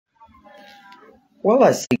Well,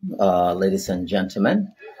 I see, ladies and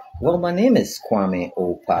gentlemen. Well, my name is Kwame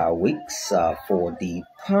Oldpa Weeks for the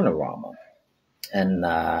Panorama, and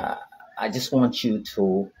I just want you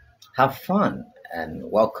to have fun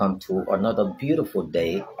and welcome to another beautiful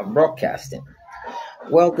day of broadcasting.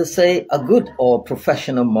 Well, to say a good or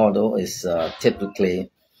professional model is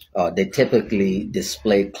they typically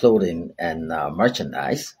display clothing and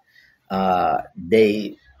merchandise.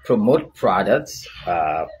 They promote products,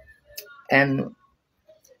 and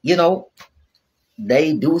you know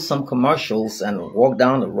they do some commercials and walk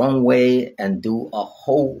down the runway and do a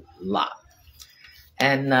whole lot.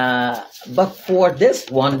 And but for this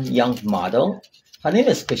one young model, her name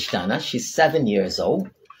is Christiana. She's 7 years old,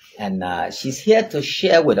 and she's here to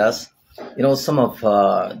share with us, some of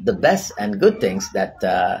the best and good things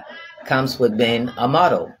that comes with being a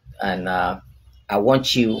model. And I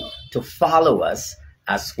want you to follow us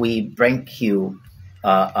as we bring you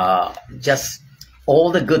just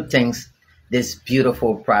all the good things this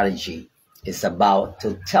beautiful prodigy is about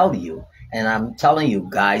to tell you. And I'm telling you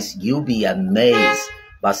guys, you'll be amazed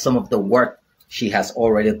by some of the work she has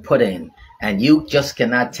already put in. And you just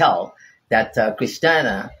cannot tell that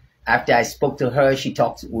Christiana, after I spoke to her,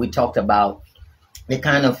 we talked about the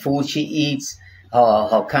kind of food she eats,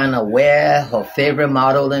 her kind of wear, her favorite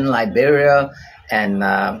model in Liberia,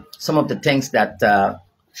 and some of the things that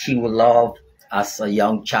she would love as a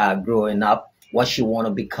young child growing up, what she want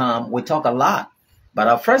to become. We talk a lot.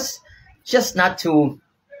 But first, just not to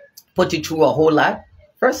put you through a whole lot,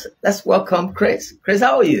 first, let's welcome Chris. Chris,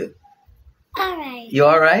 how are you? All right. You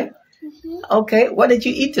all right? Okay, what did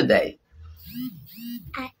you eat today?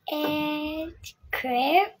 I ate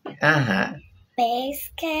crepe, Uh-huh.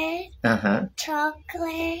 biscuit, Uh-huh.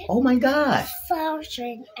 chocolate, Oh my God. soft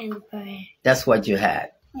drink, and bread. That's what you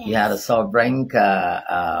had. You had a soft drink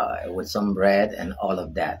with some bread and all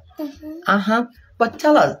of that. Uh-huh. But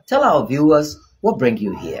tell our viewers what bring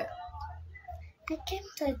you here. I came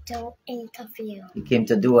to do interview. You came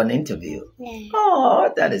to do an interview. Yeah. Oh,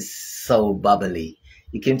 that is so bubbly.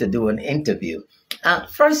 You came to do an interview.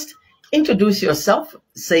 First, introduce yourself.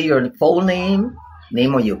 Say your full name,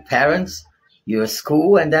 name of your parents, your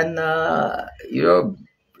school, and then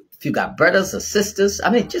if you got brothers or sisters.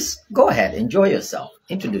 I mean, just go ahead, enjoy yourself.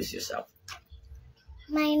 Introduce yourself.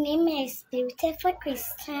 My name is Beautiful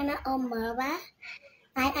Christiana Omova.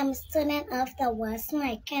 I am student of the Western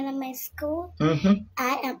Academy School. Mm-hmm.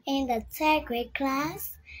 I am in the third grade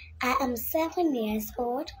class. I am 7 years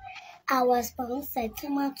old. I was born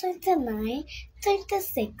September 29,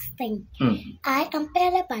 2016. Mm-hmm. I am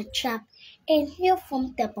Pele by tribe and here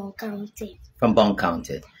from the Bon County. From Bon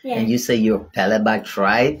County. Yeah. And you say you're Pele by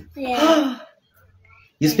tribe? Yeah.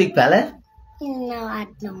 You speak Pele? No, I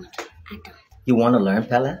don't. You want to learn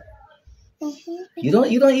Pele? Mm-hmm.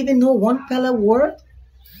 You don't even know one Pele word?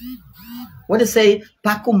 What to say?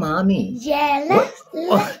 Pakumami. Yeah, let's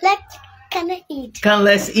can I eat? Come,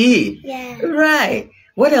 let's eat. Yeah. Right.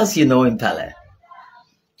 What else you know in Pele?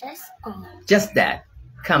 That's all. Just that.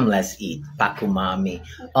 Come, let's eat. Pakumami.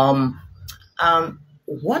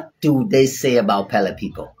 What do they say about Pele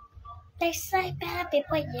people? They say bad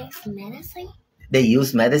people use medicine. They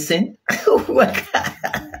use medicine? What?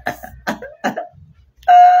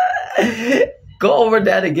 Go over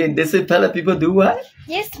that again. They say Pele people do what?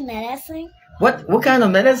 Use medicine. What kind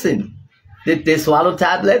of medicine? Did they swallow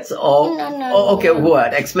tablets or? No, Oh, okay, no.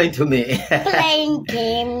 what? Explain to me. Playing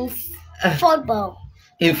games. Football.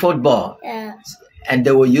 In football, and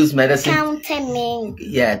they will use medicine. Counting.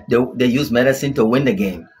 Yeah, they use medicine to win the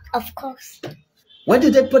game. Of course. Where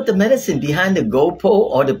do they put the medicine? Behind the goal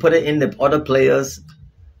pole, or they put it in the other players?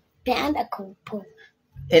 Behind a couple.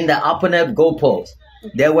 In the opponent goal post.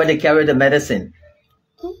 There where they carry the medicine.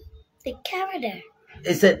 The character.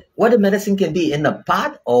 Is it where the medicine can be? In the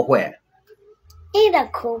pot or where? In a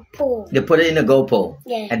couple. They put it in the goal pole.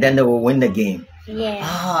 Yeah. And then they will win the game. Yeah.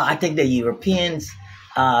 I think the Europeans,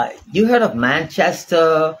 you heard of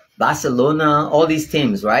Manchester, Barcelona, all these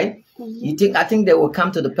teams, right? Mm-hmm. I think they will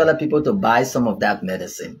come to the Pella people to buy some of that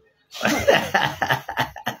medicine.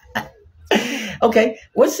 Okay,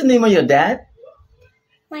 what's the name of your dad?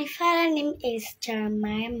 My father name is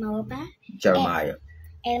Jeremiah Moba. Jeremiah.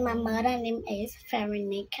 And my mother name is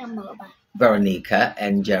Veronica Moba. Veronica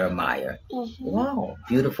and Jeremiah. Mm-hmm. Wow,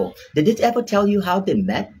 beautiful. Did it ever tell you how they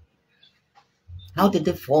met? How did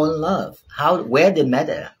they fall in love? Where they met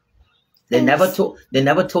her? They never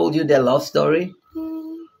told you their love story?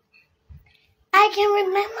 I can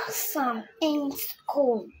remember some in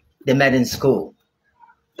school. They met in school.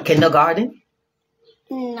 Kindergarten?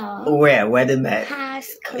 No. Where they met? High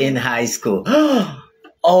school. In high school.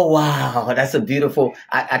 Oh wow, that's a beautiful.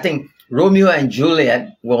 I think Romeo and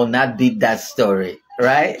Juliet will not beat that story,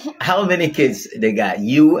 right? How many kids they got?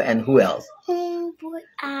 You and who else? We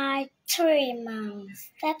are three moms,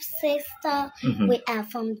 stepsister. We are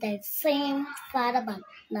from the same father, but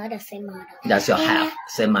not the same mother. That's your And half.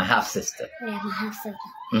 Say my half sister. yeah, my half sister.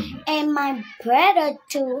 And my brother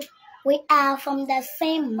too. We are from the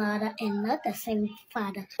same mother and not the same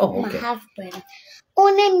father. Oh, My okay. half brother.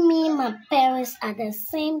 Only me, my parents are the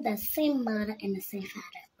same mother and the same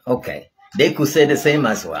father. Okay. They could say the same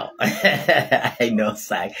as well. I know,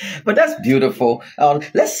 Sai. But that's beautiful.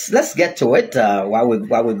 Let's get to it while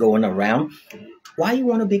we're going around. Why you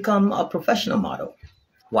want to become a professional model?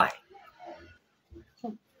 Why?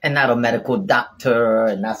 And not a medical doctor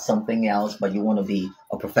and not something else, but you want to be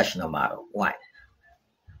a professional model. Why?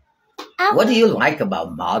 What do you like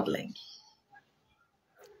about modeling?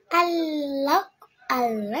 I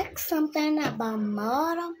like something about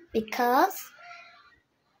model because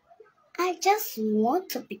I just want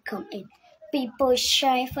to become it. People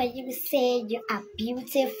shine for you, say you are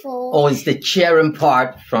beautiful. Oh, it's the cheering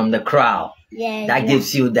part from the crowd. Yeah, that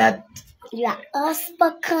gives you that. You are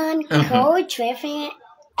outspoken, goal-driven,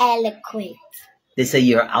 eloquent. They say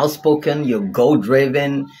you're outspoken, you're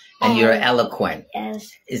goal-driven, and you're eloquent.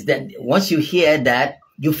 Yes. Is that once you hear that,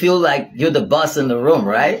 you feel like you're the boss in the room,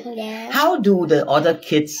 right? Yeah. How do the other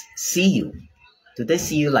kids see you? Do they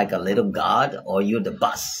see you like a little god, or you're the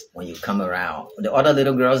boss when you come around? The other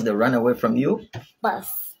little girls, they run away from you? Boss.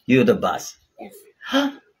 You're the boss. Yes.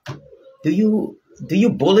 Huh? Do you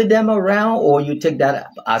bully them around, or you take that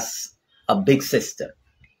as a big sister?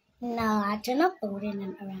 No, I do not bully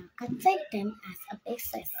them around. I take them as a big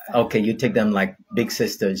sister. Okay, you take them like big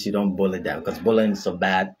sisters. You don't bully them because bullying is so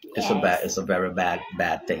bad. Yes. It's a very bad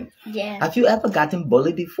thing. Yeah. Have you ever gotten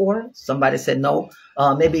bullied before? Somebody said no.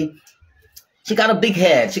 Maybe she got a big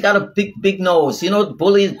head. She got a big nose. You know,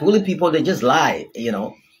 bully people. They just lie. You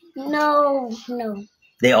know. No.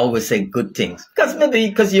 They always say good things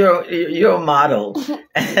because you're a model.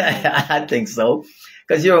 I think so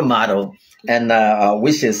because you're a model, and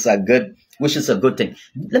which is a good thing.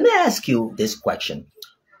 Let me ask you this question: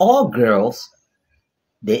 all girls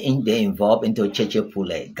they involve into cheche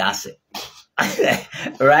pule gossip,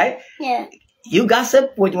 right? Yeah. You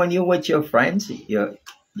gossip when you're with your friends. You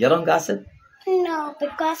don't gossip. No,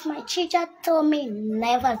 because my teacher told me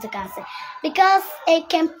never to gossip because it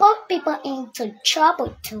can put people into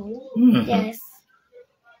trouble too. Yes.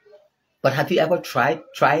 But have you ever tried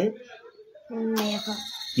it? Never.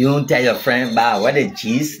 You don't tell your friend, "Bah, what the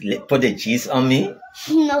cheese? Put the cheese on me."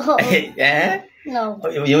 No. Eh? No.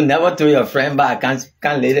 You never told your friend, "Bah,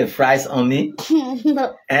 can't lay the fries on me."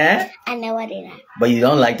 No. Eh? I never did that. But you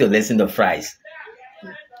don't like to listen to fries.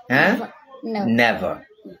 Eh? Never. No. Never.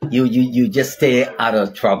 You just stay out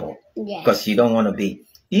of trouble. Yes. Because you don't want to be.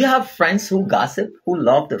 Do you have friends who gossip, who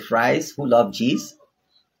love the fries, who love cheese?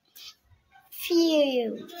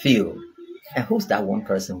 Few. And who's that one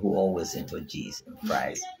person who always into cheese and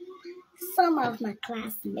fries? Some of my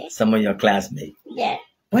classmates. Some of your classmates. Yeah.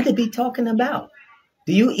 What they be talking about?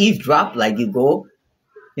 Do you eavesdrop like you go,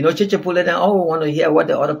 chicha pull it down? Oh, I want to hear what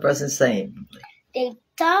the other person's saying. They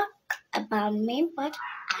talk about me, but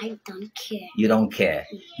I don't care. You don't care.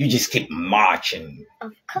 You just keep marching.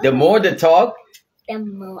 Of course. The more they talk, the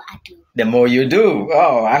more I do. The more you do.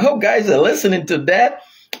 Oh, I hope guys are listening to that.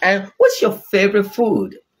 And what's your favorite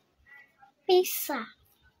food? Pizza.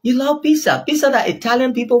 You love pizza. Pizza, that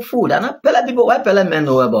Italian people food. And Pele people, why Pele men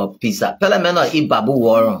know about pizza? Pele men know eat babu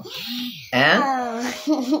warum. Pele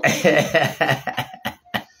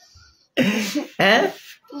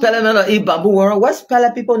men know eat babu warum. What's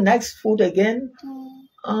Pele people next food again?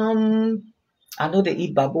 I know they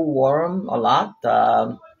eat babu warum a lot.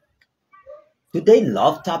 Do they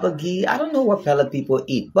love tabagi? I don't know what Pele people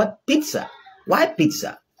eat, but pizza. Why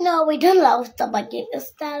pizza? No, we don't love tabagi.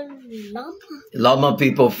 It's the Lama. Lama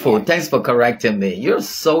people food. Yeah. Thanks for correcting me. You're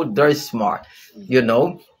so very smart.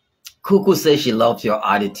 Kuku says she loves your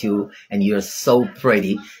attitude and you're so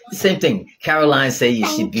pretty. The same thing. Caroline says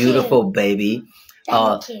you're beautiful, baby.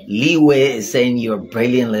 Thank you. Leeway is saying you're a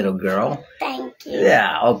brilliant little girl. Thank you.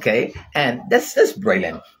 Yeah, okay. And that's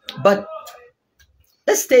brilliant. But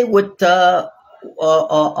let's stay with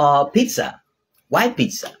pizza. Why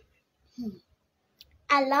pizza?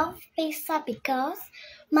 I love pizza because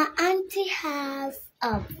my auntie has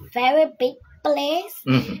a very big place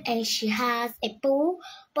and she has a pool,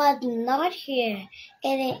 but not here.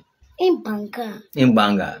 In Banga. In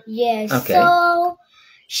Banga. Yes. Okay. So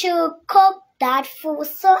she cook that food.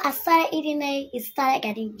 So I started eating it. It started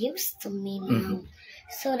getting used to me now.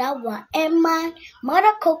 So that was. And my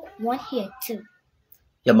mother cooked one here too.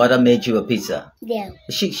 Your mother made you a pizza. Yeah.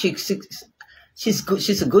 She's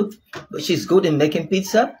good. She's good in making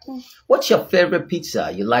pizza. What's your favorite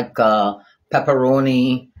pizza? You like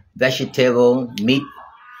pepperoni, vegetable,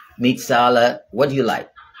 meat salad. What do you like?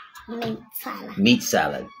 Meat salad. Meat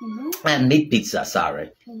salad. And meat pizza.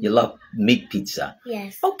 Sorry, you love meat pizza.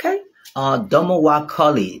 Yes. Okay. Domo wa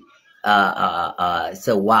Kali.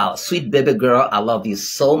 So wow, sweet baby girl, I love you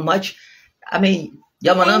so much. I mean,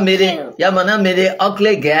 Yamana made it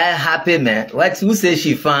ugly guy happy man. Who says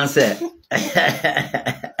she fancy?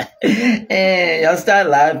 And you start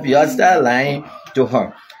lying to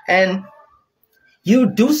her. And you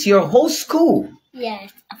do your whole school.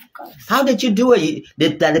 Yes, of course. How did you do it?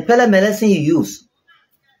 The pele medicine you use?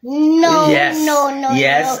 No. Yes. No.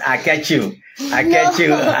 Yes, No. I catch you. I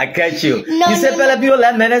catch you. No, you say pele people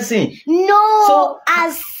like medicine. No, So I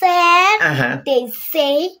said they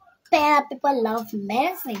say Pele people love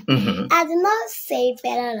medicine. I did not say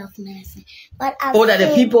Pele love medicine, but I that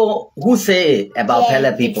the people who say about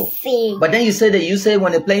Pele people. Say, But then you say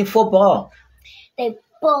when they're playing football. They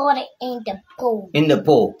put it in the pool. In the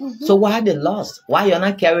pool. So why they lost? Why you're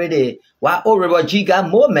not carried it? Why River G got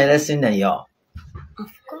more medicine than y'all?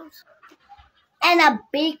 Of course. And a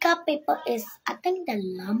bigger people is, I think, the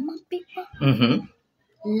Lama people.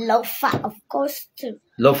 Lofa, of course, too.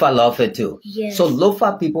 Lofa love it too. Yes. So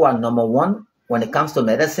Lofa people are number one when it comes to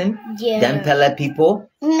medicine. Yeah. Then Pele people.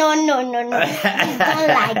 No. We don't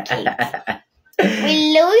like it.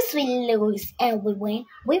 We lose, and we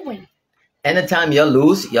win. Anytime you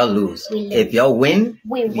lose, you lose. If you win,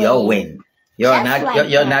 you win. You're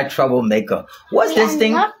not troublemaker. What's this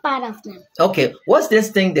thing? Not part of them. Okay, what's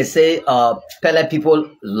this thing they say? Pele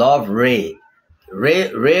people love red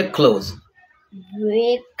clothes.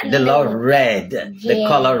 They love red. The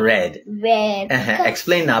color red. Red.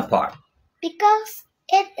 Explain that part. Because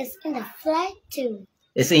it is in the flag too.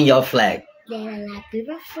 It's in your flag. The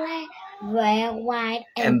Liberian flag, red, white,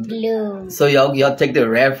 and blue. So y'all take the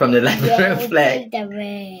red from the Liberian flag. Take the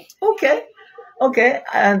red. Okay,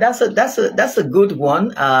 and that's a good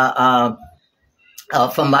one.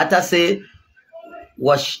 Famata say,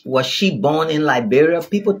 was she born in Liberia?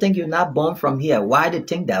 People think you're not born from here. Why do they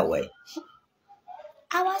think that way?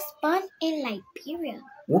 I was born in Liberia.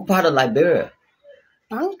 What part of Liberia?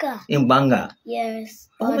 Banga. In Banga. Yes.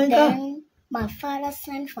 Oh but my God. then my father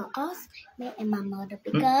sent for us, me and my mother,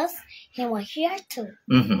 because he was here too.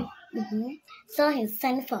 So he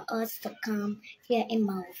sent for us to come here in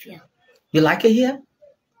Monrovia. You like it here?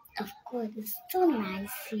 Of course, it's so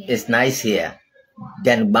nice here. It's nice here.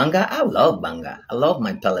 Then Banga, I love Banga. I love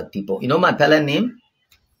my Pele people. You know my Pele name?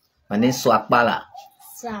 My name is Swakpala.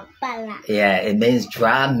 Swakpala. Yeah, it means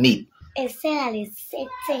dry meat. It's in the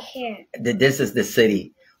city here. This is the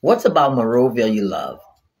city. What's about Monrovia you love?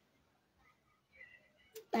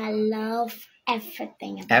 I love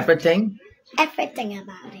everything. Everything? Everything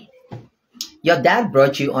about it. Your dad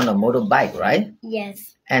brought you on a motorbike, right?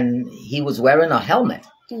 Yes. And he was wearing a helmet,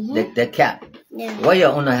 the cap. Yeah. Why you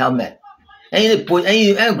own a helmet? And you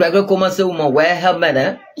Gregor come and say, "Woman, wear a helmet,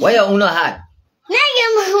 eh? Why you own a hat?"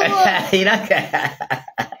 You know.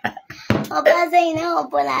 Opa say, "You know,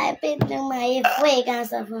 but I picked my fake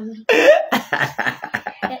answer for me."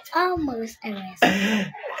 They almost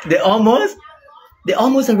arrested. They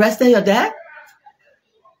almost arrested your dad?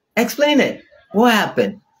 Explain it. What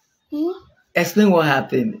happened? Explain what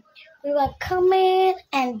happened. We were coming,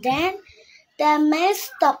 and then the man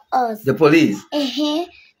stopped us. The police.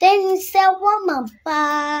 Then he said, "Well,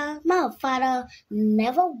 my father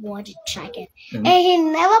never wore the jacket, and he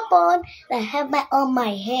never put the helmet on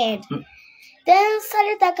my head." Then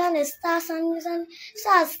started talking the stars and so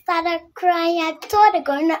I started crying. I thought they're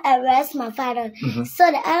going to arrest my father.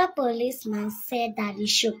 So the other policeman said that he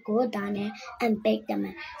should go down there and beg the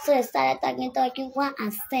man. So they started talking while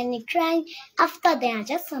I standing crying. After that, I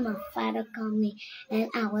just saw my father call me, and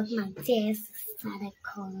I with my tears started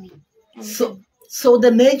calling. So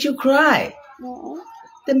they made you cry.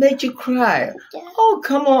 They made you cry. Yeah. Oh,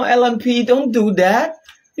 come on, LMP, don't do that.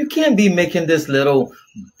 You can't be making this little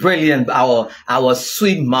brilliant, our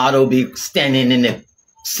sweet model be standing in the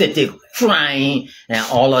city crying and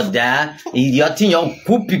all of that. You think your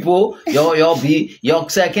poor people, your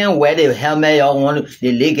second wear the helmet, you want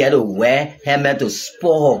the leg to wear helmet to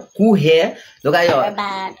spoil cool hair. Look at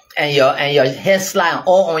your and your hair slide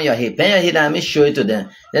all on your head. Bend your head and let me show it to them.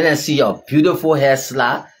 Then I see your beautiful hair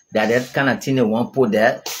slide. That kind of thing they won't put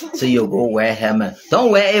that. So you go wear helmet.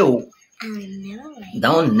 Don't wear it.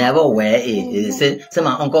 Don't never wear it. Say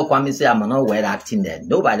my uncle Kwame say I'm not wear that thing there.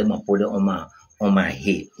 Nobody will put it on my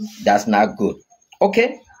head. That's not good.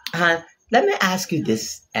 Okay. And Let me ask you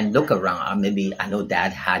this and look around. Maybe I know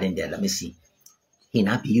dad had in there. Let me see. He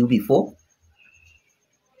not be you before?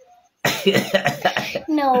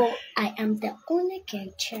 No, I am the only girl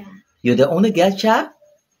child. You're the only girl child?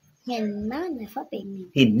 And man never be me.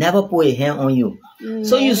 He never put a hand on you. Never.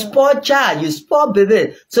 So you spoiled child, you spoiled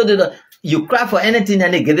baby. So you cry for anything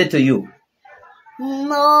and they give it to you.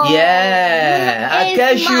 No. Yeah, I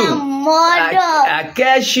catch you. Mother. I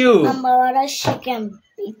catch you. My mother, she can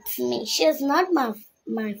beat me. She's not my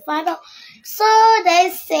father. So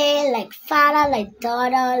they say like father, like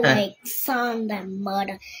daughter, like son, like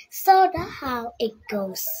mother. So that's how it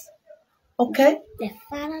goes. Okay. The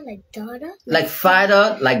father, like daughter. Like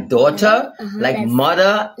father, like daughter, like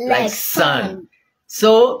mother, like son.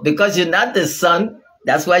 So because you're not the son,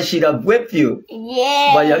 that's why she'd have whipped you.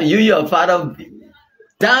 Yeah. But your father,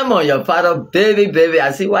 damn on your father, baby.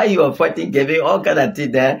 I see why you are fighting, giving all kind of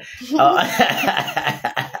thing there.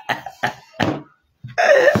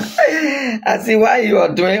 I see why you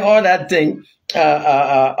are doing all that thing.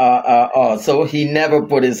 So he never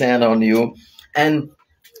put his hand on you. And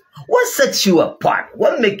what sets you apart?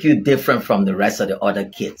 What makes you different from the rest of the other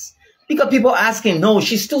kids? Because people asking, no,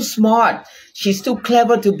 she's too smart. She's too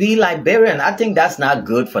clever to be Liberian. I think that's not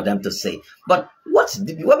good for them to say. But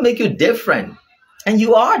what makes you different? And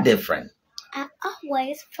you are different. I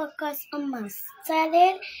always focus on my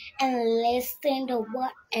study and listen to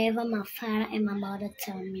whatever my father and my mother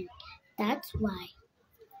tell me. That's why.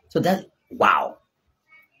 So wow.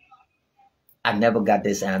 I never got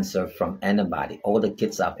this answer from anybody. All the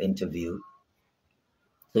kids I've interviewed.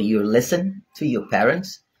 So you listen to your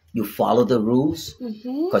parents. You follow the rules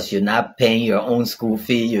because you're not paying your own school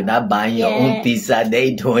fee. You're not buying your own pizza.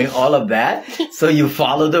 They doing all of that. So you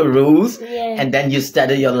follow the rules and then you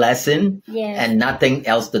study your lesson and nothing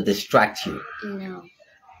else to distract you. No.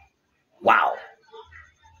 Wow.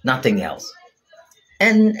 Nothing else.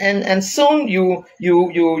 And soon you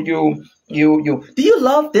do you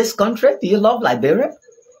love this country? Do you love Liberia?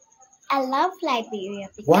 I love Liberia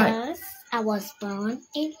because why? I was born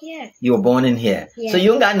in here. You were born in here. Yeah. So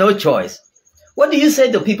you got no choice. What do you say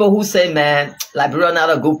to people who say, man, Liberia not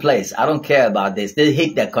a good place? I don't care about this. They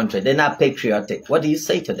hate their country. They're not patriotic. What do you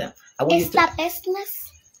say to them? It's the business.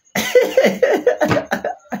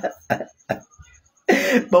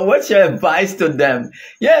 But what's your advice to them?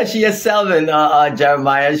 Yeah, she is 7,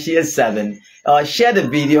 Jeremiah. She is 7. Share the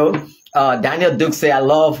video. Daniel Duke say, I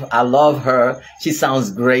love her. She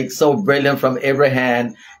sounds great. So brilliant from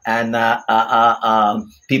Abraham. And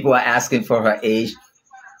people are asking for her age.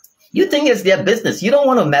 You think it's their business. You don't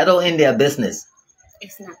want to meddle in their business.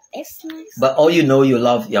 It's not business. But all you know, you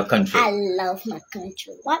love your country. I love my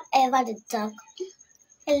country. Whatever they talk,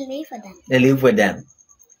 I live with them. They live with them.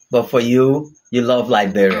 But for you, you love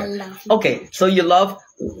Liberia. I love Okay, so you love,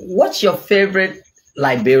 what's your favorite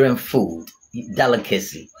Liberian food?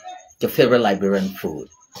 Delicacy. Your favorite Liberian food?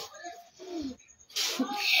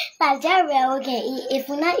 Nigeria, okay. If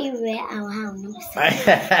we're not eat red, I'll have no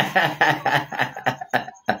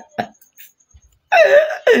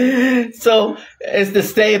So it's the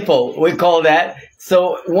staple, we call that.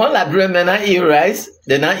 So one Liberian may not eat rice,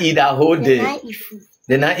 they not eat that whole day. They not eat food.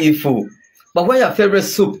 They not eat food. But what's your favorite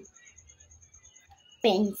soup?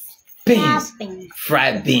 Beans. Beans. Fried beans.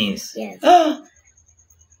 Fried beans. Yes.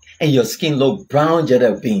 And your skin look brown,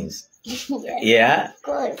 just beans. Yes. Yeah. Of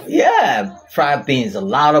course. Yeah. Fried beans, a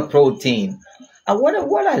lot of protein.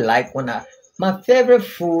 What I like my favorite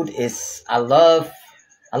food is I love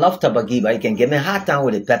tabagi, but you can give me hot time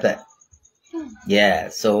with the pepper. Yeah,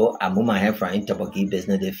 so I move my hand from in tabagi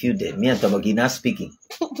business a few days. Me and tabagi not speaking.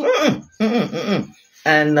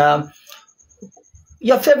 And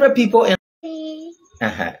your favorite people in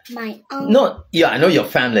My uncle. No, yeah, I know your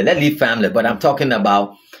family. Let's leave family, but I'm talking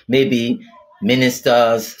about maybe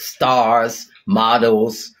ministers, stars,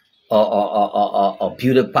 models, or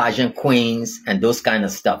beauty pageant queens, and those kind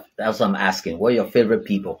of stuff. That's what I'm asking. What are your favorite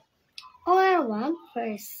people? Only one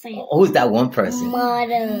person. Who's that one person?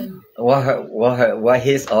 Model. What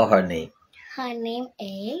his or her name? Her name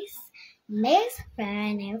is Miss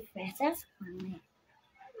Fanny Princess Kwame.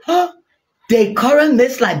 Huh? The current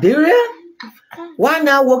Miss Liberia? Of course. Why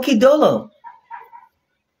not Woki Dolo?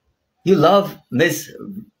 You love Miss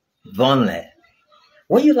Vonleh.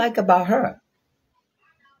 What do you like about her?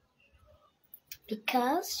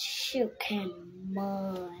 Because she can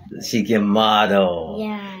model. She can model.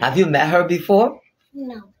 Yeah. Have you met her before?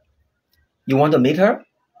 No. You want to meet her?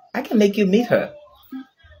 I can make you meet her.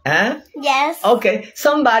 Huh? Yes. Okay.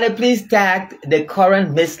 Somebody please tag the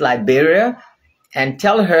current Miss Liberia and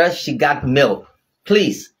tell her she got milk.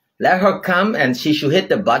 Please. Let her come and she should hit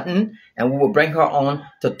the button and we will bring her on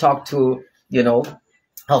to talk to,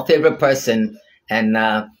 her favorite person. And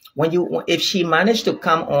if she managed to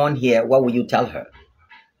come on here, what will you tell her?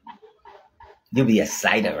 You'll be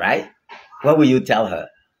excited, right? What will you tell her?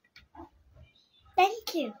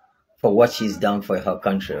 Thank you. For what she's done for her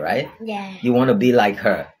country, right? Yeah. You want to be like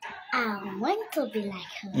her. I want to be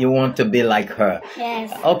like her. You want to be like her.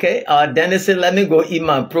 Yes. Okay. Dennis said, let me go eat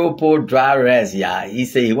my propos dry rest. Yeah. He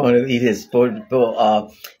said he want to eat his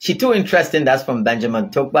she too interesting. That's from Benjamin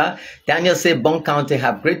Tokba. Daniel said, Bon County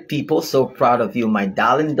have great people. So proud of you, my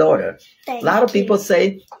darling daughter. Thank A lot of people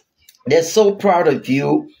say they're so proud of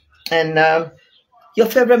you. And your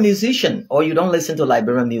favorite musician, or you don't listen to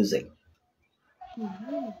Liberian music?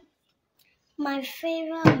 My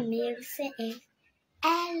favorite music is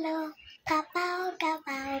Hello, Kapow,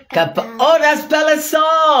 Kapow, Kapow. Kapow. Oh, that's Bella's song.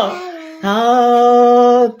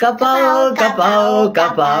 Oh, Kapow, Kapow,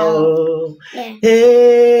 Kapow. Yeah.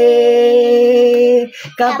 Hey,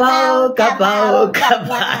 Kapow, Kapow,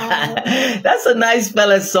 Kapow. That's a nice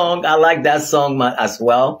Bella song. I like that song as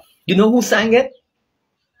well. You know who sang it?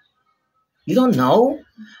 You don't know?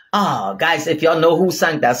 Oh, guys, if y'all know who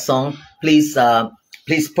sang that song, please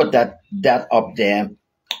put that up there.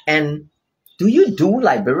 And do you do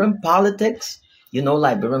Liberian politics? You know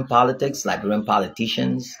Liberian politics, Liberian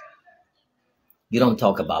politicians? You don't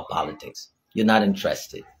talk about politics. You're not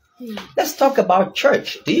interested. Let's talk about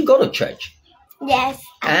church. Do you go to church? Yes,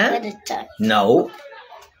 I go to church. No.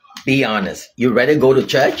 Be honest. You ready to go to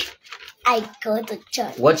church? I go to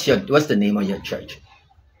church. What's the name of your church?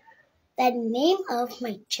 The name of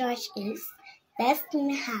my church is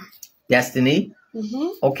Destiny Heart. Destiny? Mm-hmm.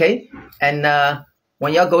 Okay. And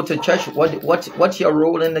when y'all go to church, what's your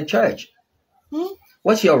role in the church?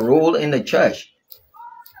 What's your role in the church?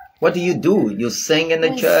 What do? You sing in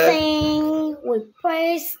the church? We sing, we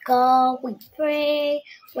praise God, we pray,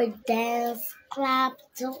 we dance, clap,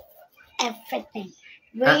 do everything.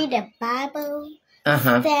 Read the Bible,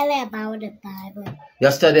 study about the Bible.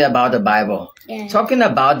 You study about the Bible. Yeah. Talking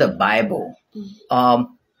about the Bible,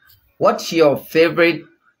 what's your favorite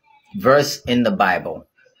verse in the Bible?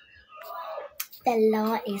 The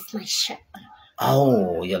Lord is my shepherd.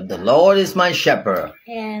 Oh, the Lord is my shepherd.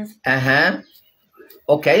 Yes.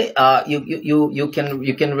 Okay. You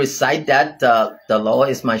can recite that. The Lord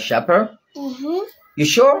is my shepherd. You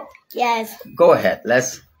sure? Yes. Go ahead.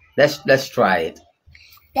 Let's try it.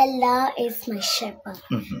 The Lord is my shepherd.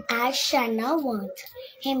 I shall not want.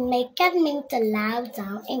 He maketh me to lie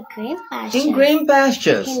down in green pastures. In green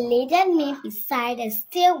pastures. He leadeth me beside the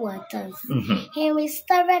still waters. He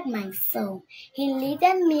restored my soul. He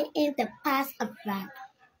leadeth me in the path of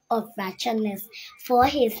righteousness for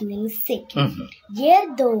his name's sake. Yea,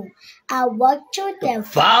 though I walk through the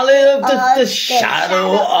valley of the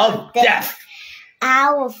shadow of death,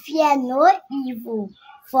 I will fear no evil.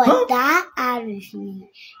 For thou art with me,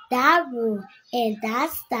 thy rule and thy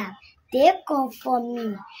staff, they comfort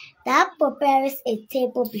me. Thou preparest a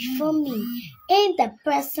table before me in the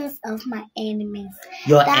presence of my enemies.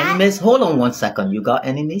 Your enemies? Hold on 1 second. You got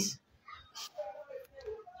enemies?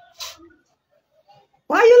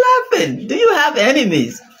 Why are you laughing? Do you have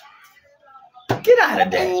enemies? Get out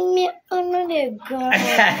of there. Enemy under the ground.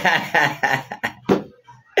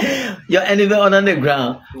 Your enemy under the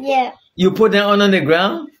ground? Yeah. You put them under the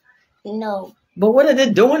ground? No. But what are they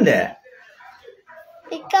doing there?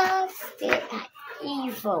 Because they are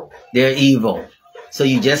evil. They're evil. So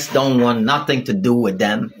you just don't want nothing to do with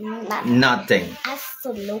them? Nothing.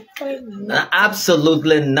 Absolutely nothing.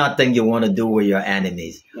 Absolutely nothing you want to do with your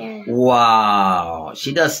enemies. Yeah. Wow.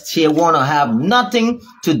 She want to have nothing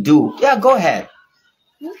to do. Yeah, go ahead.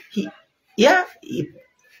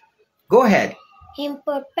 Go ahead. He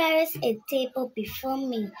prepares a table before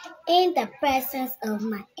me in the presence of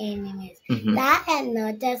my enemies. Thou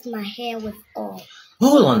anointest my hair with oil.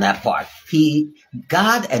 Hold on that part.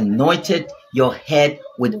 God anointed your head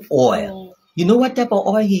with oil. You know what type of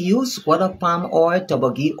oil he used? Water palm oil,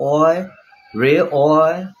 toboggi oil, real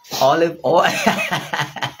oil, olive oil.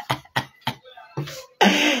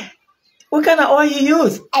 What kind of oil he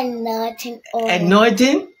used? Anointing oil.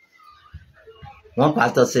 Anointing? One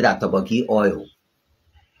pastor said that toboggi oil.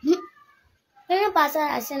 When pastor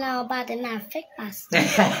I said now about the not fake pastor.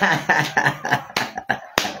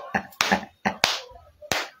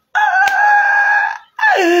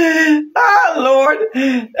 Oh Lord.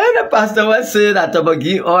 And the pastor was saying that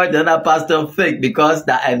toboggi oil, then a pastor fake because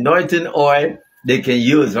the anointing oil they can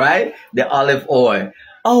use, right? The olive oil.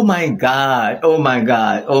 Oh my God. Oh my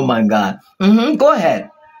God. Oh my God. Go ahead.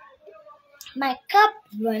 My cup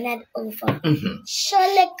runneth over.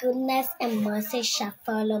 Surely goodness and mercy shall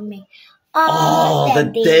follow me all the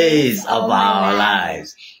days of our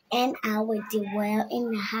lives. And I will dwell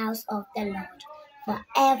in the house of the Lord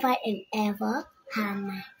forever and ever.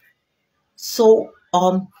 Amen. So,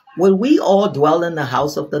 will we all dwell in the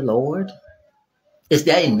house of the Lord? Is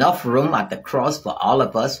there enough room at the cross for all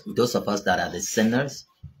of us, those of us that are the sinners?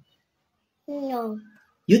 No.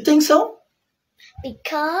 You think so?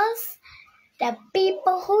 Because the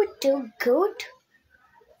people who do good,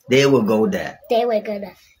 they will go there. They will go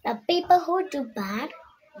there. The people who do bad,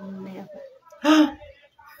 never.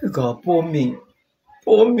 God, poor me.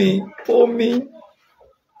 Poor me. Poor me.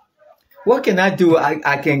 What can I do?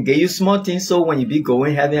 I can get you small things so when you be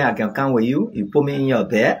going heaven, I can come with you. You put me in your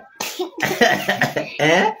bed.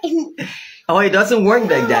 Eh? Oh, it doesn't work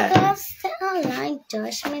like that. God's online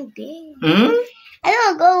judgment day. I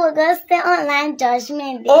don't go with God's online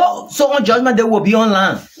judgment day. Oh, so on judgment day will be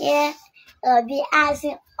online. Yeah. Be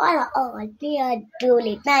asking all the do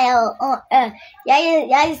it now on earth.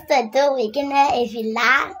 Yeah, used to do it. If you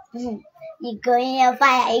lie, you go in your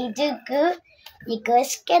fire. You do good. You go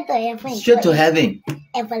straight to heaven. Straight to heaven.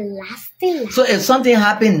 Everlasting life. So if something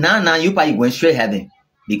happen now you probably going straight heaven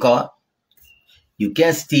because you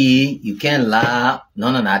can't steal, you can't lie,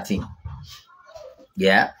 none of nothing.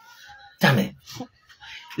 Yeah. Damn it.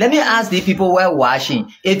 Let me ask the people who are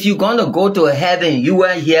watching. If you're going to go to heaven, you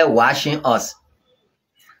were here watching us.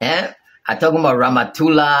 Eh? I'm talking about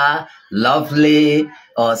Ramatullah, Lovely,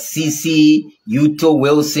 or Cece, Yuto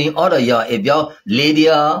Wilson, all of y'all. If y'all,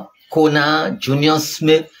 Lydia, Kona, Junior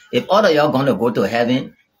Smith, if all of y'all going to go to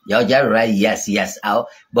heaven, y'all just write yes out.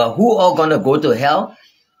 But who all going to go to hell?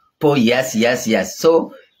 Put yes.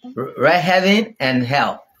 So, write heaven and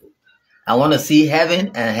hell. I want to see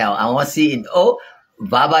heaven and hell. I want to see it. Oh,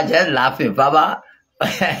 Baba just laughing, Baba.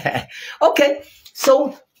 Okay,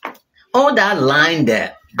 so on that line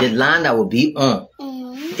there, the line that will be on,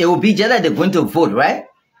 it will be just like they're going to vote, right?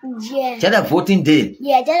 Yeah. Just a voting day.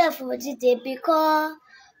 Yeah, just a voting day because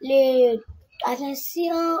I can see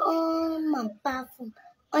on my platform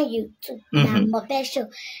on YouTube. My best show.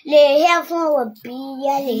 The headphone will be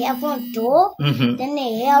the headphone door. Then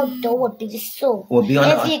the headphone door will be so. Will be on.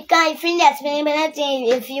 If you can't finish anything,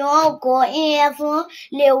 if you won't go in headphone,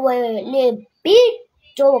 the big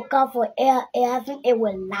door will come for air. It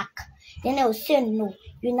will lock. Then they will say no,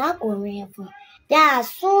 you're not going in headphone. Then as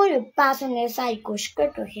soon as you pass on the side, you go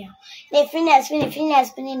straight to hell. They finish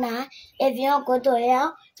now. If you don't go to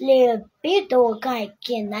hell, the big door will come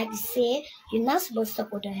again. Like say, you're not supposed to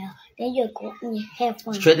go to hell. Then you go in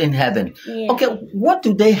heaven. Straight in heaven. Yeah. Okay, what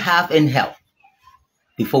do they have in hell?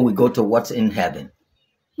 Before we go to what's in heaven.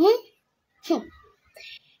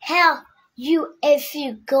 Hell, if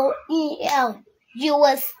you go in hell, you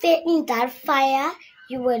will stay in that fire.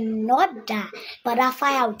 You will not die. But that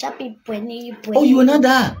fire will just be burning you. Oh, you will not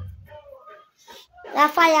die.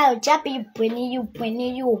 That fire will just be burning you.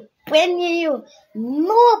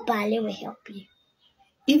 Nobody will help you.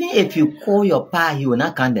 Even if you call your pa, he will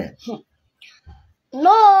not come there.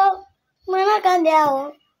 No, we're not come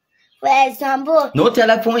there. For example, no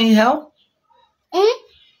telephone in hell?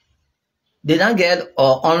 They don't get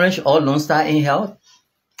Orange or Lone Star in hell?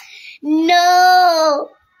 No.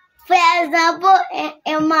 For example,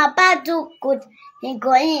 in my bad do good, they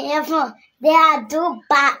go in heaven. They are do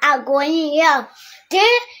bad, are going here.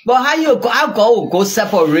 But how God will go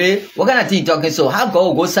separate? What kind of thing you talking so? How God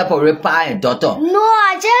will go separate pa and daughter? No,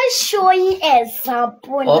 I just showing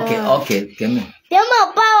example. Okay, give me. Then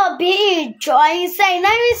my pa will be enjoying saying,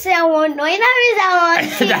 "Now you say one, no, now you say one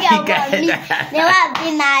thing about me." They will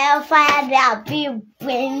be now fire, they will be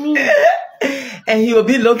burning. And he will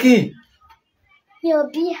be looking.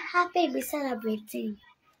 You'll be happy, be celebrating.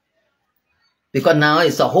 Because now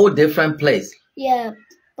it's a whole different place. Yeah,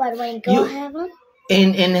 but when you go heaven?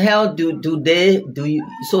 In hell, do you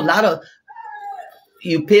so a lot of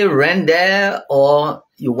you pay rent there or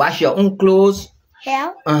you wash your own clothes?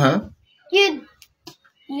 Hell?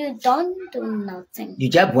 You don't do nothing. You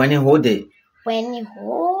just burn the whole day. When the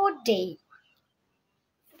whole day.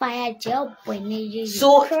 Fire job when you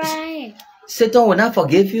so cry. Satan will not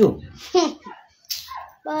forgive you.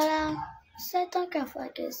 But Satan can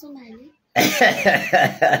forgive somebody.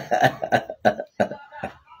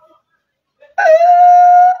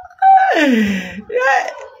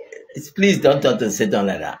 Please don't talk to Satan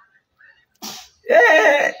like that.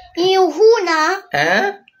 You who now?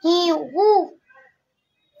 He who?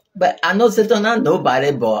 But I know Satan not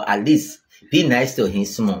nobody, but at least be nice to him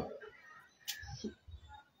small.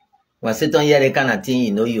 When Satan hear that kind of thing,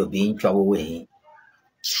 you know you'll be in trouble with him.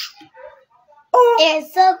 Oh.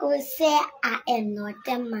 It's so good say I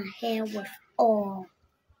anointed my hair with oil.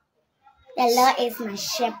 The Lord is my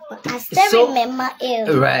shepherd. I still remember it.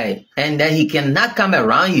 Right. And then he cannot come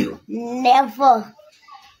around you. Never.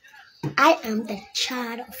 I am the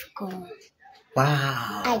child of God.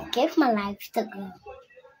 Wow. I give my life to God.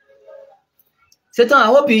 Satan, I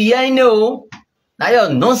hope you hear know. Now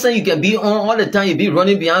your nonsense you can be on all the time. You be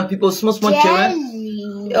running behind people, small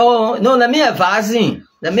children. Oh, no, let me advise him.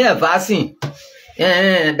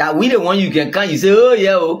 Yeah, that we the one you can come. You say,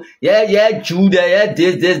 oh, yeah, Judah, yeah,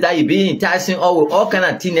 this, that. You be enticing all kind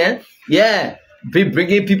of thing, eh? Yeah, be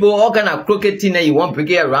bringing people, all kind of crooked thing that you want bring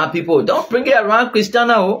it around people. Don't bring it around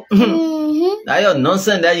Christiana. Oh. Now your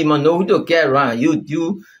nonsense that you must know who to care around. You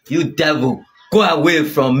devil, go away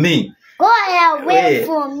from me. Go away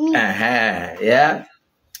from me. Yeah.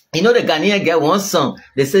 You know the Ghanaian get one song.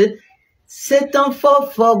 They say, Satan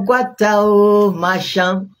for guata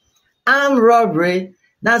masham. I'm robbery.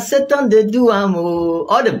 Now Satan they do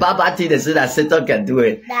all the bad things they say that Satan can do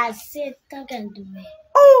it. That Satan can do it.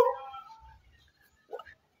 Oh,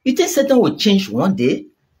 you think Satan will change one day?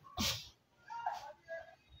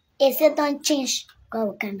 If Satan change, God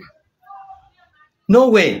will come. No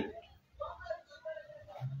way.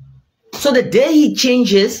 So the day he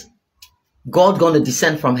changes, God gonna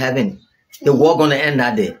descend from heaven. The war gonna end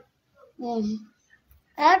that day.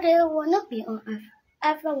 That day will not be on earth.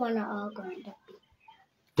 Everyone are all going to be.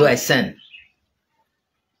 To ascend.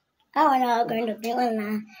 Everyone are all going to be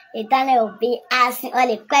online. Eternal will be asking all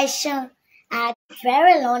the questions at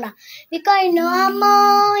very long now. Because you know I'm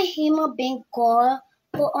a human being called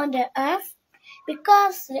on the earth.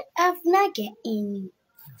 Because the earth not get in.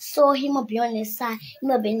 So he must be on the side, he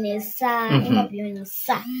must be on the side, he must be on the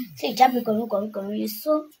side. So you just be going.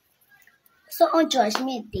 So on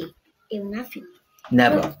Judgment Day, it will not finish.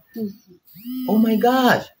 Never. Oh my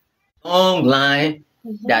gosh. Long line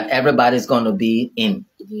that everybody's gonna be in.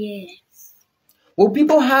 Yes. Will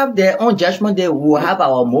people have their own judgment? They will have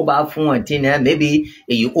our mobile phone and thing. Maybe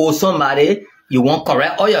if you owe somebody, you won't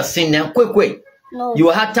correct all your sins then quick. No. You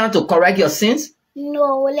will have time to correct your sins?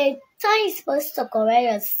 No, like time is supposed to correct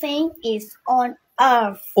your sin is on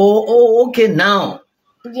earth. Oh, okay, now.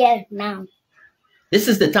 Yeah, now. This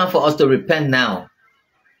is the time for us to repent now.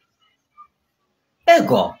 Hey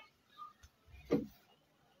God.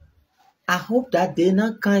 I hope that they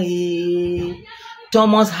not can.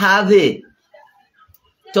 Thomas Harvey,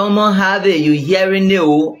 you hearing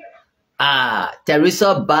it?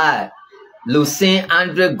 Teresa Bar, Lucien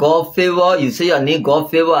Andre God favor. You say your name God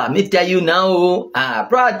favor. Let me tell you now.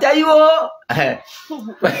 Bro, I tell you.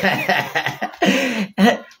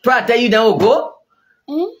 Bro, I tell you now. Go.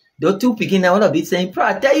 Those two picking now. Wanna be saying, bro,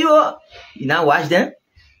 I tell you. You now watch them.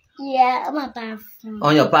 Yeah, on my power phone.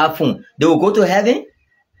 On your power phone. They will go to heaven.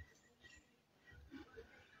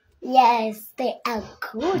 Yes, they are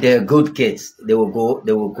good. They're good kids. They will go.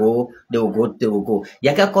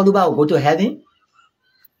 Yaka Koluba will go to heaven.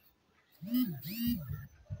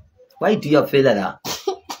 Why do you feel like that?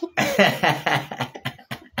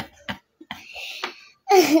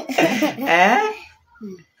 Eh?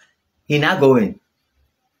 He not going.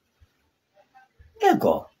 Yeah,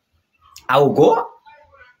 go. I will go.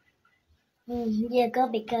 You go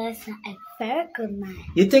because I'm a very good man.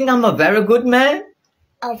 You think I'm a very good man?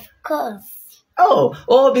 Of course.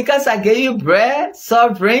 Oh, because I gave you bread,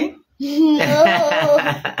 soft drink? No.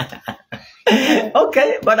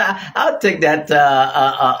 Okay, but I'll take that.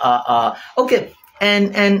 Okay,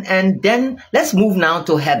 and then let's move now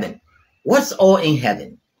to heaven. What's all in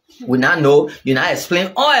heaven? We now know. You now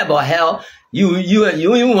explain all about hell. You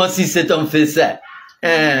want to see Satan face that?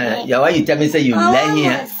 Yeah, why you tell me say you let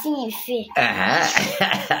here?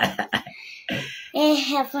 In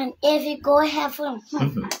heaven, if you go heaven,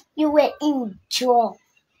 you will enjoy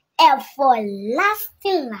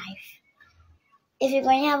everlasting life. If you're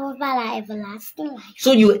going to have a everlasting life.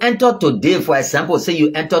 So you enter today, for example, say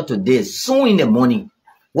you enter today, soon in the morning.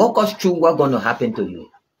 Walk us through what's going to happen to you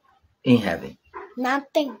in heaven.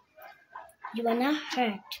 Nothing. You are not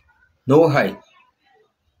hurt. No hurt.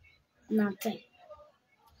 Nothing.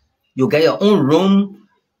 You get your own room,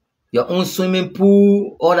 your own swimming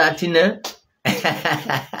pool, all that in there.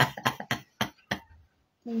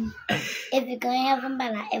 If you're going to have an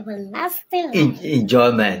everlasting life,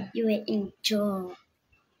 enjoyment. You will enjoy.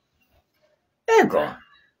 There you go.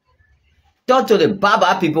 Talk to the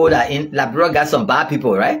Baba people that in Liberian got some bad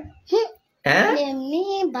people, right? They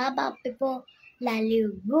mean Baba people like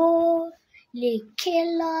Lil the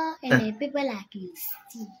killer, and the people like you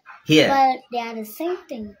see. Here. But they are the same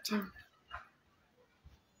thing too.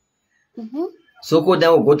 So go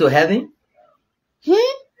then will go to heaven?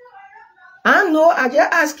 I know. I'm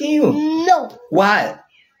just asking you. No. Why?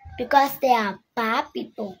 Because they are bad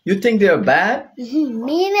people. You think they're bad?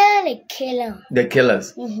 Meaning the killer. The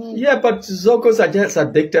killers. Yeah, but Zokos are just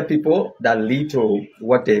addicted people that lead to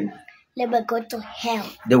what they will go to hell.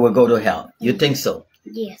 They will go to hell. You think so?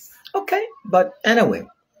 Yes. Okay, but anyway,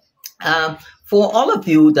 for all of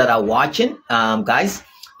you that are watching, guys,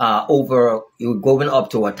 you're going up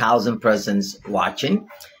to 1,000 persons watching,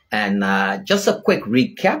 and just a quick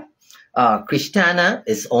recap. Christiana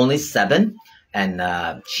is only 7,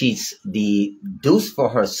 and she's the deuce for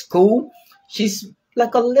her school. She's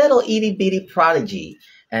like a little itty bitty prodigy,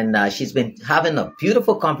 and she's been having a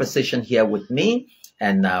beautiful conversation here with me,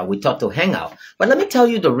 and we thought to hang out. But let me tell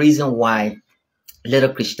you the reason why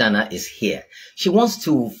little Christiana is here. She wants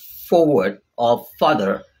to forward or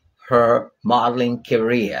further her modeling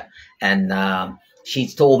career, and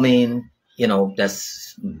she's told me, you know,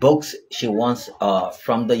 there's books she wants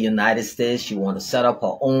from the United States. She wants to set up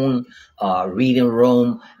her own reading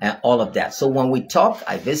room and all of that. So when we talked,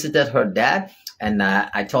 I visited her dad, and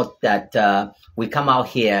I thought that we come out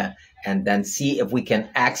here and then see if we can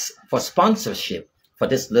ask for sponsorship for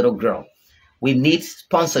this little girl. We need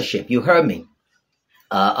sponsorship. You heard me.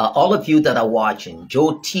 All of you that are watching,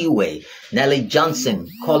 Joe Tiway, Nellie Johnson,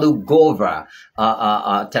 Kolu Gova,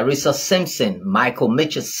 Teresa Simpson, Michael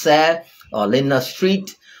Mitchell Said, Linda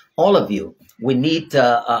Street, all of you, we need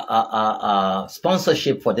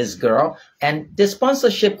sponsorship for this girl. And the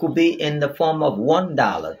sponsorship could be in the form of $1,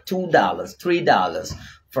 $2, $3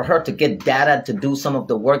 for her to get data to do some of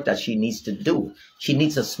the work that she needs to do. She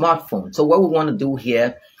needs a smartphone. So what we want to do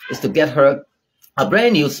here is to get her a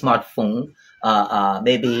brand new smartphone,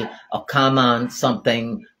 maybe a common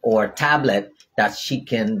something or a tablet that she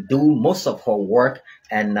can do most of her work.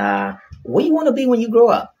 And what do you want to be when you grow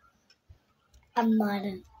up? A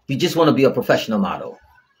model. You just want to be a professional model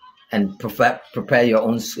and prepare your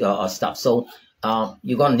own stuff. So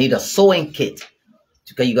you're going to need a sewing kit.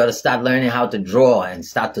 Okay, you got to start learning how to draw and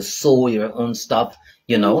start to sew your own stuff,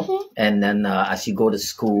 you know, and then as you go to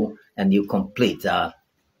school and you complete.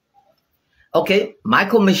 Okay,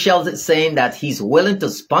 Michael Michelle is saying that he's willing to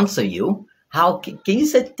sponsor you. How can you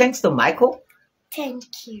say thanks to Michael? Thank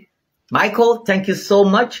you. Michael, thank you so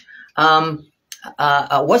much.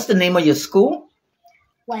 What's the name of your school?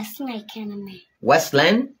 Westland Academy.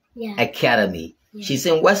 Westland Academy. Yeah. She's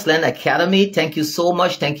in Westland Academy. Thank you so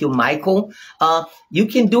much. Thank you, Michael. You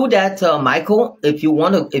can do that, Michael, if you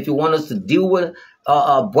want us to deal with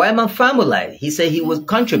Boyman family. He said he would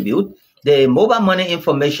contribute. The mobile money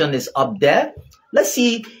information is up there. Let's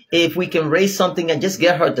see if we can raise something and just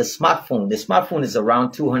get her the smartphone. The smartphone is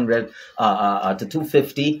around 200 to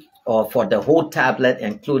 250 for the whole tablet,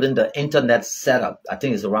 including the internet setup. I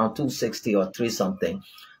think it's around 260 or 3 something,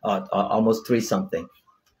 almost 3 something.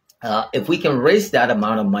 If we can raise that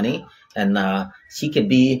amount of money, and she can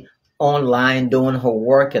be online doing her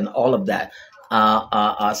work and all of that.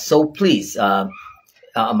 So please,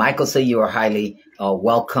 Michael say you are highly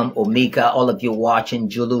welcome. Omika, all of you watching,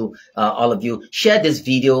 Julu, all of you, share this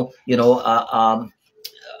video. You know,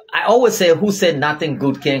 I always say, who said nothing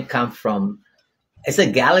good can come from, it's a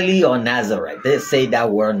Galilee or Nazareth. They say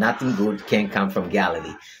that word, nothing good can come from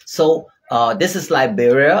Galilee. So this is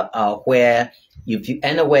Liberia, where if you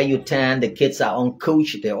anywhere you turn, the kids are on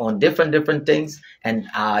coach, they're on different things. And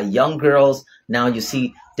young girls, now you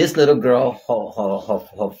see this little girl,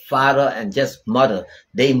 her father and just mother,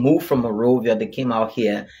 they moved from Monrovia, they came out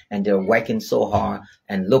here and they're working so hard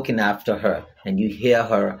and looking after her. And you hear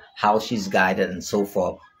her, how she's guided and so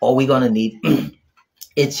forth. All we're going to need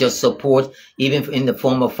it's your support, even in the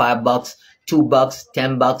form of $5, $2,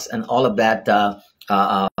 $10, and all of that.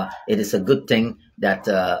 It is a good thing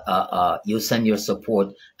that you send your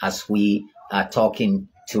support as we are talking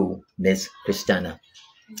to Miss Christiana.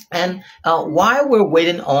 And while we're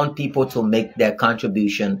waiting on people to make their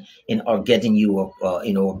contribution or getting you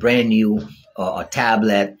a brand new a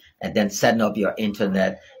tablet, and then setting up your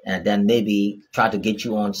internet, and then maybe try to get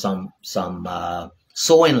you on some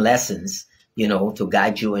sewing lessons, you know, to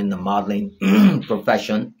guide you in the modeling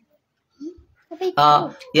profession.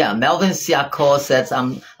 Yeah, Melvin Siako says,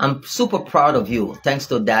 I'm super proud of you. Thanks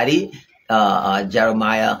to Daddy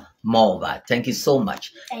Jeremiah Malva. Thank you so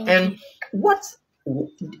much. And what's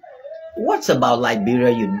about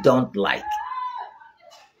Liberia you don't like?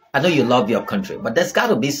 I know you love your country, but there's got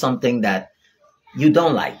to be something that you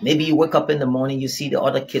don't like. Maybe you wake up in the morning, you see the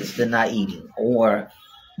other kids, they're not eating. Or,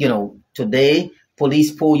 you know, today,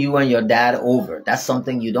 police pull you and your dad over. That's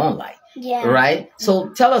something you don't like. Yeah. Right? So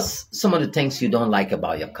tell us some of the things you don't like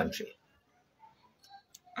about your country.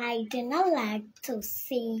 I do not like to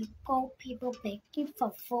see poor people begging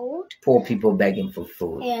for food. Poor people begging for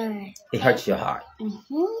food. Yeah. It hurts your heart.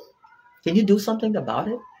 Can you do something about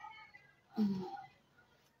it?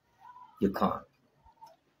 You can't.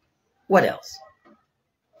 What else?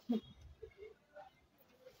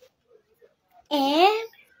 And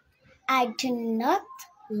I do not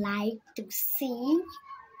like to see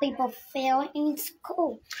people fail in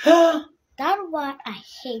school. That's what I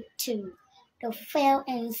hate too. To fail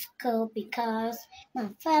in school because my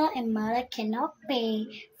father and mother cannot pay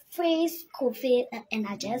free school fees and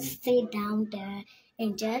I just sit down there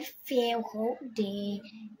and just fail whole day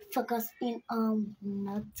focusing on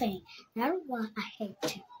nothing. That's what I hate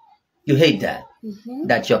too. You hate that?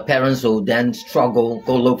 That your parents will then struggle,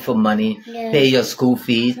 go look for money, pay your school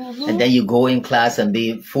fees, and then you go in class and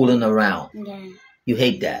be fooling around. Yeah. You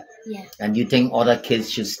hate that? Yeah. And you think other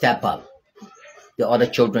kids should step up. The other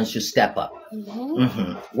children should step up.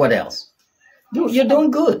 What else? You're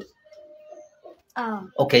doing good.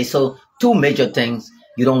 Okay, so 2 major things.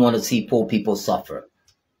 You don't want to see poor people suffer.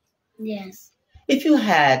 Yes. If you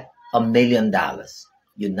had $1 million,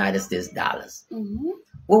 United States dollars,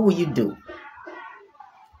 what would you do?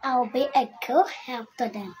 I'll be a good help to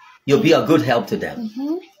them. You'll be a good help to them.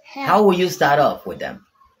 How will you start off with them?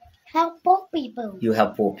 Help poor people. You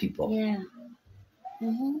help poor people. Yeah.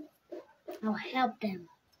 I'll help them.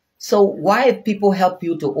 So why if people help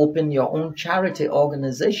you to open your own charity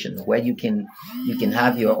organization where you can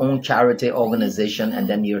have your own charity organization and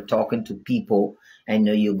then you're talking to people and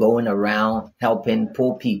you're going around helping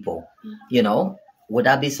poor people, would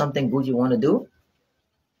that be something good you want to do?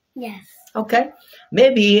 Yes. Okay.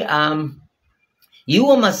 Maybe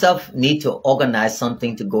you and myself need to organize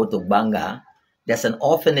something to go to Banga. There's an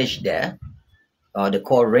orphanage there. They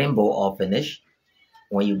call Rainbow Orphanage.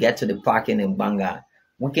 When you get to the parking in Banga,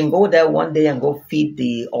 we can go there one day and go feed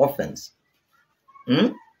the orphans.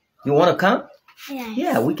 You want to come? Yes.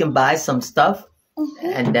 Yeah, we can buy some stuff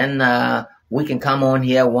and then we can come on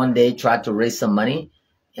here one day, try to raise some money,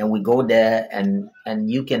 and we go there and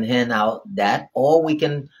you can hand out that, or we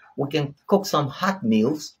can cook some hot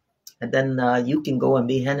meals and then you can go and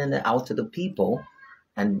be handing it out to the people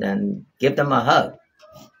and then give them a hug.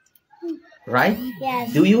 Right?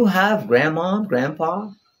 Yes. Do you have grandma, grandpa?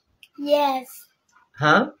 Yes.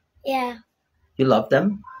 Huh? Yeah. You love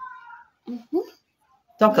them?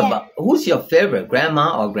 Talk about who's your favorite,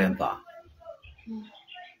 grandma or grandpa?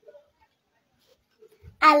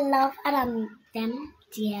 I love them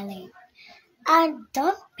dearly. I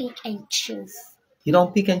don't pick and choose. You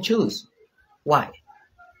don't pick and choose. Why?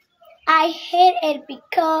 I hate it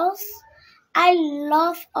because I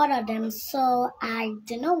love all of them, so I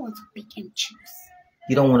do not want to pick and choose.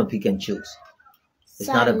 You don't want to pick and choose. It's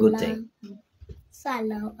not a good thing. So I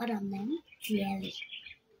love all of them dearly.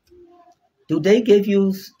 Do they give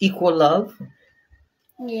you equal love?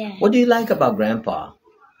 Yeah. What do you like about grandpa?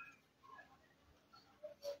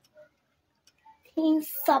 He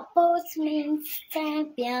supports me, stands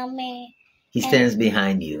behind me. He stands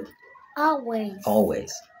behind you. Always.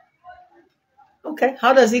 Always. Okay.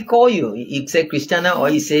 How does he call you? He say Christiana or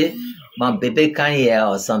he say my baby can here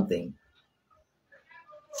or something?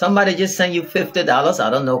 Somebody just sent you $50. I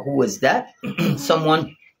don't know who is that.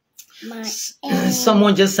 Someone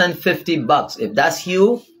just sent $50. If that's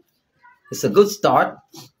you, it's a good start.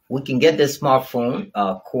 We can get this smartphone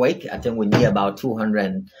quick. I think we need about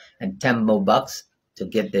 $210 more bucks to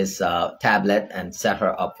get this tablet and set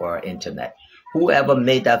her up for our internet. Whoever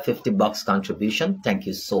made that $50 contribution, thank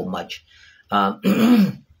you so much.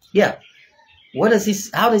 Yeah.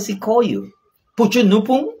 How does he call you? Puchu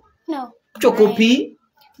Nupung? No. Chokopi?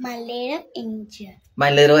 My little angel. My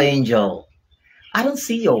little angel. I don't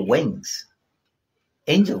see your wings.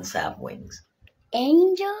 Angels have wings.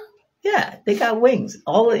 Angel? Yeah, they got wings.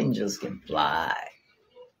 All angels can fly.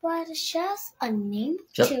 But it's just a name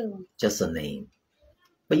too. Just a name.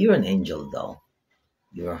 But you're an angel though.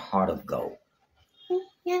 You're a heart of gold.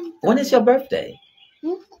 Yeah. When is your birthday?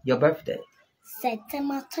 Your birthday?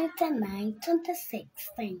 September 29,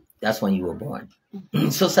 2016. That's when you were born.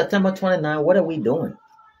 So September 29, what are we doing?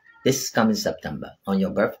 This is coming September on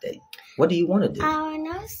your birthday. What do you want to do? I will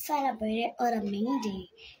not celebrate it on the main day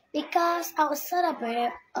because I will celebrate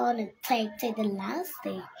it on the last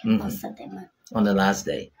day of September. On the last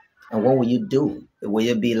day. And what will you do? Will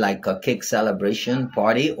it be like a cake celebration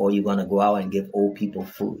party or you going to go out and give old people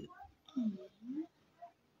food?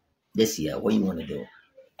 This year, what do you want to do?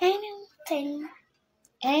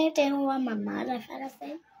 Anything what my mother and father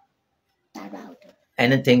say about it.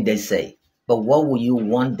 Anything they say. But what will you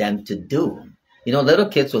want them to do? You know, little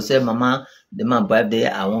kids will say, Mama, my birthday,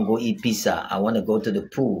 I want to go eat pizza. I want to go to the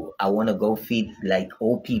pool. I want to go feed like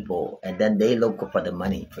old people. And then they look for the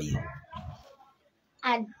money for you.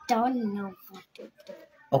 I don't know what to do.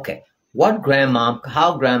 Okay. How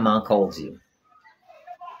grandma calls you?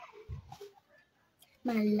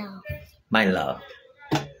 My love. My love.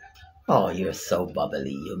 Oh, you're so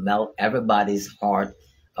bubbly. You melt everybody's heart.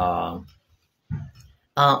 Our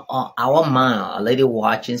mom, a lady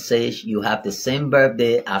watching, says you have the same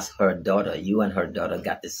birthday as her daughter. You and her daughter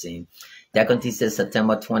got the same. Deconti says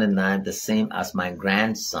September 29th, the same as my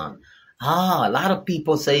grandson. A lot of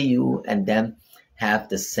people say you and them have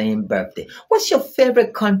the same birthday. What's your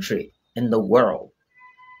favorite country in the world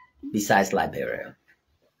besides Liberia?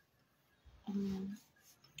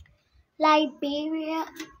 Liberia.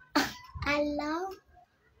 I love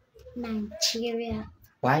Nigeria.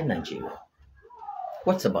 Why Nigeria?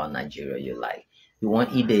 What's about Nigeria you like? You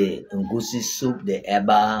want to eat the ngusi soup, the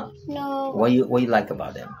eba? No. What you like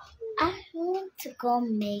about them? I want to go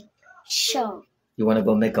make show. You want to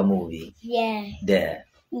go make a movie? Yeah. There.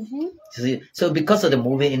 Mm-hmm. So because of the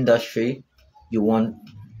movie industry, you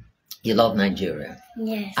love Nigeria.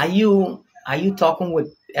 Yes. Are you talking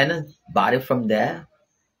with anybody from there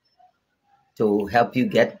to help you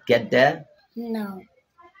get there? No.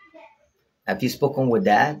 Have you spoken with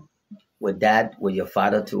dad, with your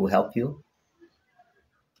father to help you?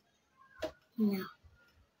 No.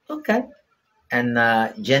 Okay. And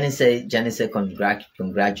Jenny say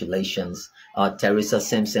congratulations. Teresa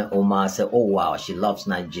Simpson Omar said, oh wow, she loves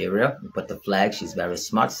Nigeria. Put the flag. She's very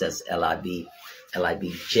smart. Says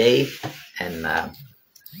LIBJ and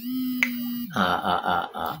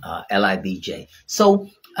LIBJ. So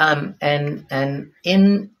and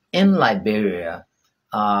in Liberia,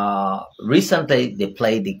 recently they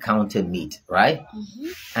played the county meet, right? Mm-hmm.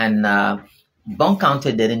 And Bon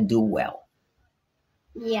County didn't do well.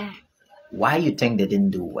 Yeah. Why you think they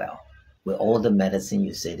didn't do well with all the medicine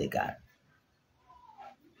you say they got?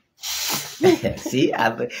 See,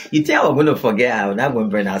 you think I'm going to forget? I'm not going to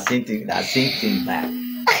bring that same thing back,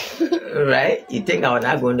 right? You think I'm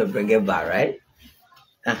not going to bring it back, right?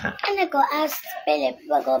 And I go ask Philip,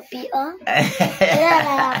 what go be on?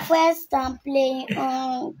 Yeah, first time playing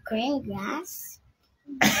on green grass.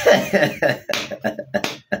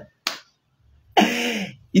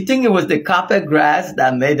 You think it was the carpet grass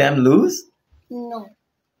that made them lose? No.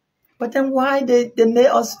 But then why they made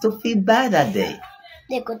us to feel bad that day?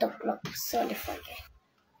 They go to club, so they forget.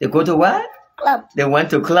 They go to what? Club. They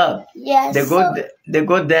went to club. Yes. They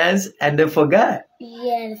go dance and they forgot.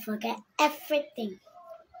 Yeah, they forget everything.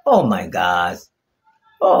 Oh my gosh.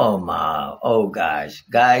 Oh gosh.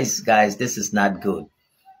 Guys, this is not good.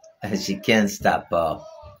 She can't stop.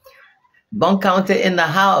 Bon County in the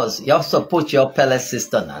house. You also put your pellet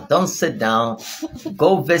sister now. Don't sit down.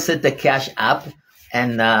 Go visit the Cash App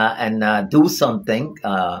and do something.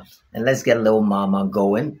 And let's get little mama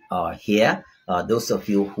going here. Those of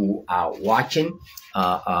you who are watching,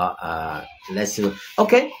 let's do.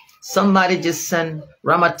 Okay, somebody just sent.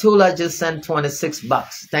 Ramatula just sent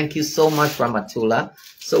 $26. Thank you so much, Ramatula.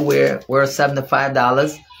 So we're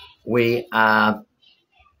 $75. We are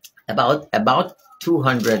about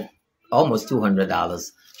 200. Almost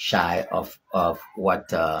 $200 shy of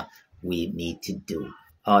what we need to do.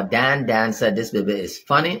 Dan said this baby is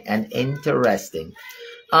funny and interesting.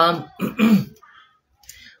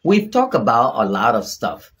 We've talked about a lot of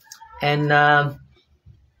stuff, and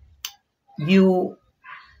you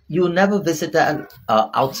never visited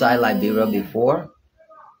outside Liberia before?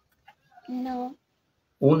 No.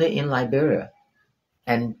 Only in Liberia,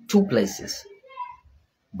 and two places,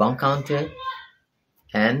 Bon County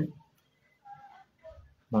and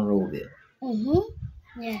Monrovia.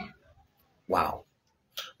 Yeah. Wow.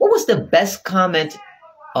 What was the best comment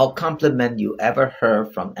or compliment you ever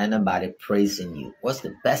heard from anybody praising you? What's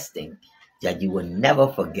the best thing that you will never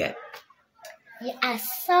forget? You are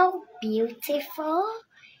so beautiful.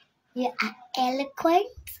 You are eloquent.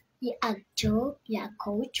 You are joke. You are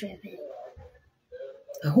goal-driven.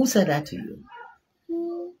 Who said that to you?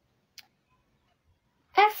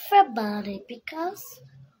 Everybody, because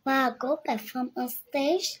when I go perform on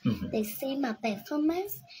stage, they see my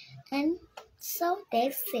performance, and so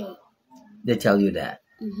they say. They tell you that.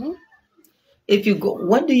 If you go,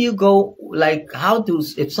 when do you go? Like,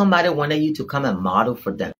 if somebody wanted you to come and model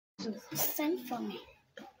for them? Send for me.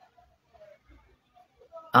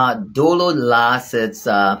 Dolo La says,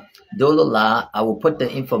 Dolo La, I will put the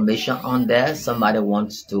information on there. Somebody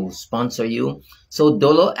wants to sponsor you. So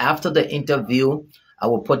Dolo, after the interview, I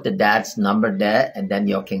will put the dad's number there, and then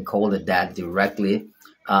you can call the dad directly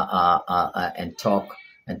and talk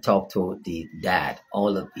and talk to the dad,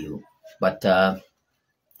 all of you. But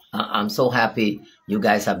I'm so happy you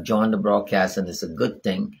guys have joined the broadcast, and it's a good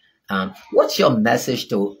thing. What's your message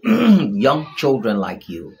to young children like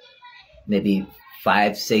you, maybe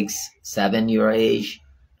 5, 6, 7 your age,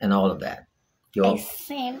 and all of that? The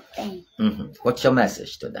same thing. What's your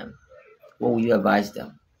message to them? What will you advise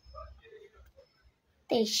them?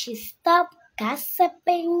 They should stop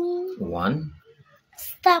gossiping. 1.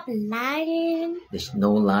 Stop lying. There's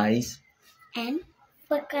no lies. And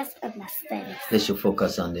focus on their studies. They should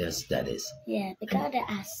focus on their studies. Yeah, because they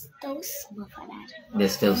are still small for that. They're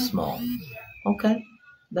still small. Okay,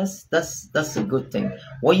 that's a good thing.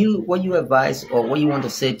 What you advise, or what you want to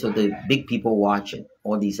say to the big people watching,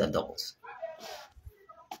 all these adults?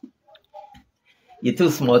 You're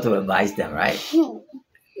too small to advise them, right?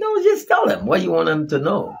 No, just tell them what you want them to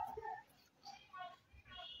know.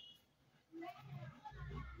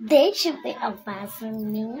 They should be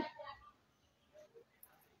advising me.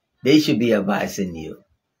 They should be advising you.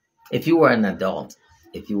 If you were an adult,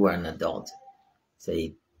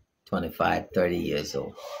 say 25, 30 years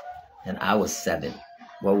old, and I was 7,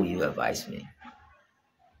 what would you advise me?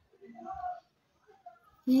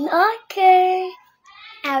 Okay.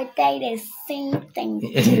 I'll tell you the same thing.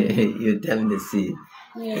 You're telling the same.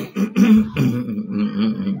 Yeah.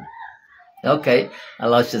 Okay.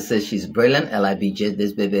 Alasha says she's brilliant. LIBJ,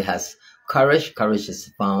 this baby has courage. Courage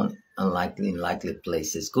is found unlikely in likely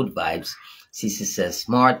places. Good vibes. Cece says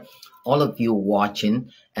smart. All of you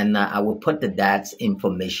watching, and I will put the dad's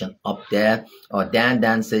information up there. Or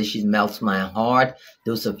Dan says she melts my heart.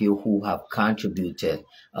 Those of you who have contributed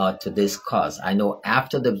to this cause. I know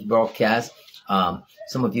after the broadcast,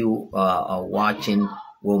 some of you are watching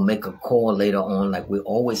will make a call later on, like we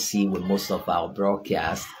always see with most of our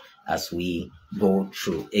broadcasts as we go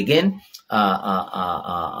through. Again,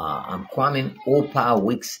 I'm Kwame Oldpa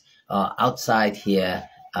Weeks outside here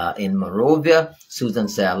in Monrovia. Susan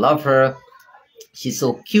said, I love her. She's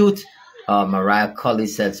so cute. Mariah Colley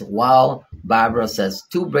says, wow. Barbara says,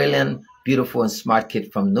 too brilliant, beautiful and smart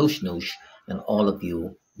kid from Noosh Noosh. And all of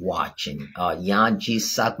you watching. Yan G.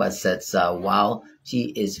 Sakba says, wow,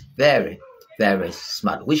 she is very, very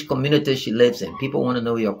smart. Which community she lives in? People want to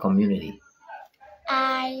know your community.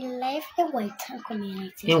 I live in Waytown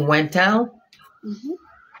community. In Waytown?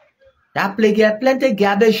 That place get plenty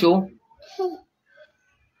garbage, oh.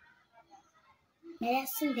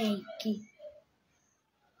 Medicine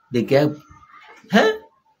They get, huh?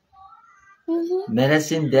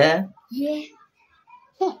 Medicine there? Yeah.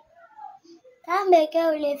 That make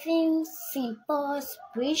a living simple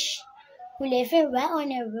bridge. We living right on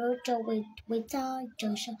the road to Waytown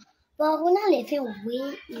Junction. But we're not living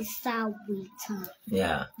way inside Waytown.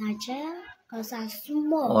 Yeah. Nigeria, because I'm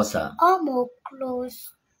small. Also. Almost close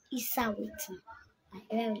inside Waytown. Like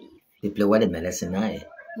where we live. They play where the medicine is.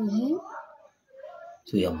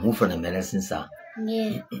 So you move from the medicine side.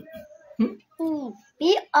 Yeah.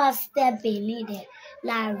 We are still believe it.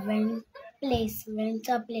 Like rental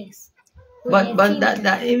place. But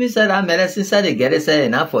that even said that medicine side they get it said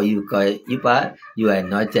enough for you because you are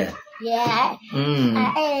anointed. Yeah.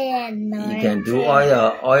 I am anointed. You can do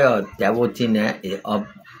all your devil thing there up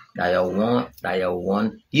that you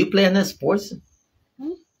want. Do you play any sports?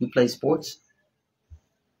 You play sports?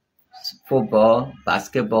 Football,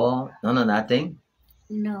 basketball, none of that thing?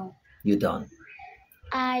 No. You don't?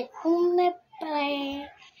 I only play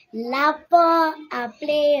Lapa. I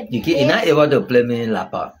play. You're not able to play me in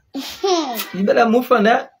Lapa. You better move from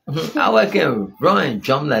that. How I can run and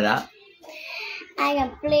jump like that? I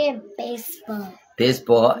can play baseball.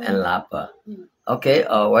 Baseball and Lapa. Okay,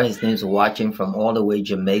 what his name's watching from all the way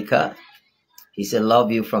Jamaica. He said,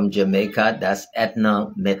 love you from Jamaica. That's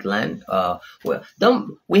Etna Midland.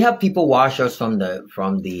 We have people watch us from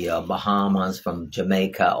the Bahamas, from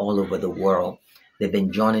Jamaica, all over the world. They've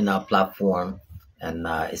been joining our platform, and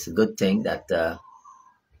it's a good thing that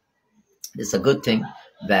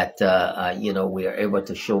we are able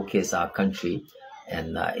to showcase our country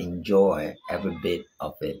and enjoy every bit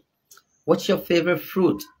of it. What's your favorite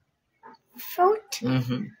fruit? Fruit?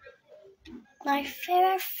 My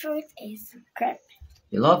favorite fruit is grape.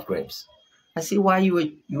 You love grapes. I see why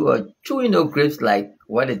you were chewing those grapes like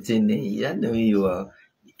what it's in there. I know you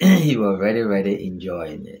were very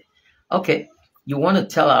enjoying it. Okay, you want to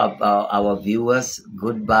tell our viewers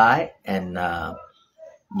goodbye and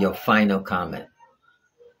your final comment.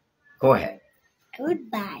 Go ahead.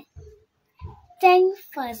 Goodbye. Thanks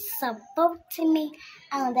for supporting me,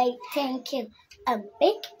 and I thank you. A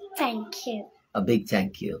big thank you. A big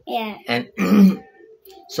thank you. Yeah. And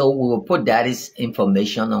so we will put Daddy's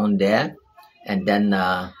information on there, and then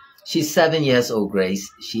She's 7 years old, Grace.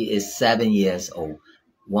 She is 7 years old.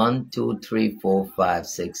 1, 2, 3, 4, 5,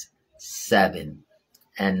 6, 7.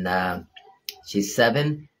 And she's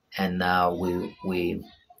 7, and we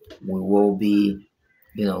will be,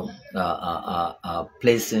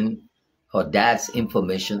 placing her dad's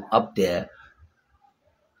information up there.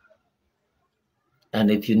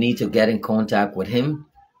 And if you need to get in contact with him,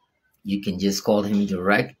 you can just call him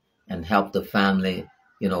direct and help the family,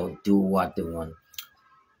 do what they want.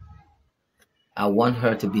 I want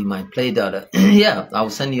her to be my play daughter. Yeah, I'll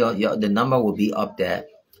send you the number will be up there.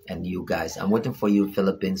 And you guys, I'm waiting for you,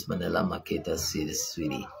 Philippines, Manila, Makeda City,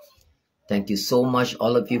 sweetie. Thank you so much,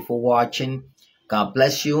 all of you, for watching. God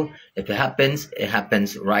bless you. If it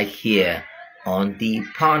happens right here on the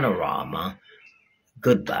Ponorama.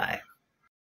 Goodbye.